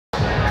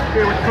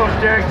Here with Coach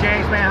Derrick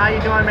James, man. How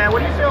you doing, man? What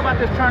do you feel about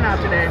this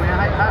turnout today, man?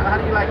 How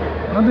do you like it?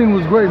 I think it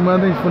was great,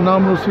 man. I think it's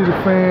phenomenal to see the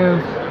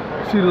fans,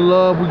 see the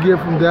love we get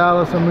from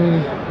Dallas. I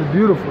mean, it's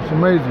beautiful. It's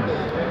amazing.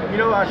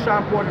 You know,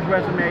 Shawn Porter's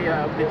resume,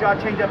 did y'all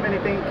change up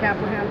anything in camp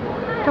with him?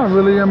 Not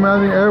really. I mean, I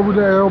think Errol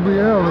will be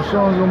Errol, and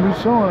Shawn's going to be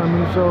Shawn. I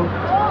mean, so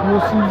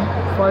we'll see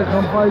fight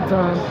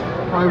time,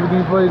 how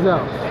everything plays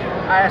out.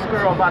 I asked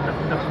Errol about the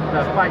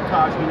fight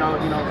talk, you know,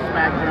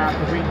 SmackDown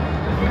for week.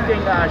 Do you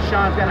think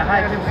Shawn's going to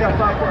hype himself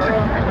up for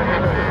Errol?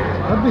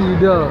 I think he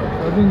does.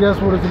 I think that's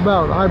what it's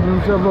about, hyping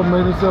himself up,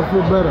 making himself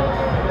feel better.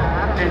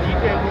 And do you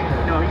think,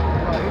 you know,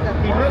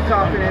 he looks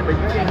confident, but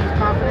you think he's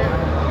confident?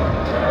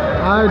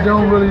 I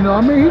don't really know.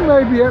 I mean, he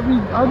may be,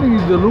 I think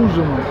he's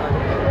delusional.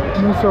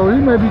 I mean, so he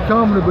may be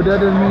confident, but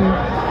that doesn't mean,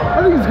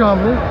 I think he's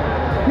confident.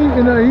 He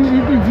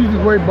thinks he's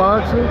a great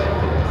boxer.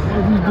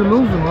 He's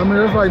delusional. I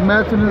mean, that's like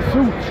matching his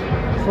suits.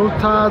 Those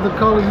ties, the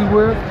colors he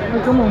wears. Hey,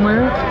 come on,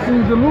 man.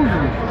 He's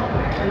delusional.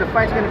 And the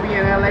fight's going to be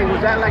in LA. Was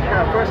that like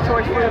the first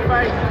choice for the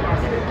fight?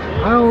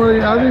 I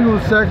think it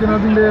was second. I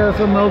think they had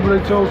something else, but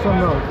they chose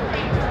something else.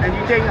 And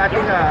you think,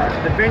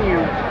 the venue,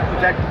 was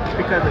that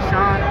because of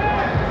Shawn?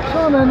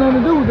 Shawn had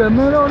nothing to do with that,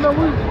 man. No,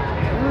 you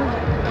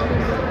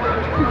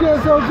can't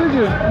sell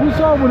tickets. We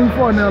saw when he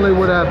fought in LA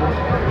what happened.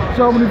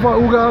 Saw when he fought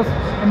Ugas.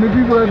 I mean,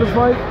 people at the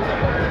fight.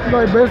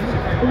 Like, basically,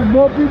 there was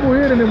more people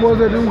here than there was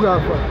at the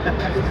Ugas fight.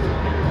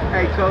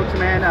 Hey, Coach,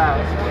 man.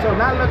 So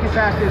not looking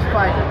past this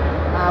fight,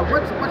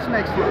 what's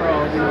next for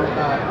Errol? You know,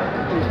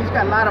 he's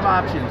got a lot of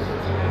options.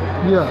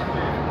 Yeah.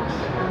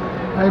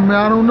 Hey, man,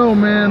 I don't know,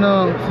 man.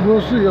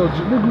 We'll see. Look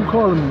who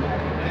calling me.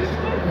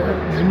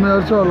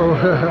 Jamel Charlo.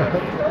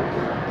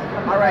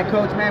 All right,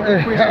 Coach, man. We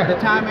appreciate the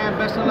time, man.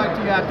 Best of luck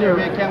to you out there,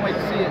 man. Can't wait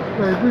to see it.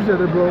 Hey, appreciate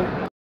it, bro.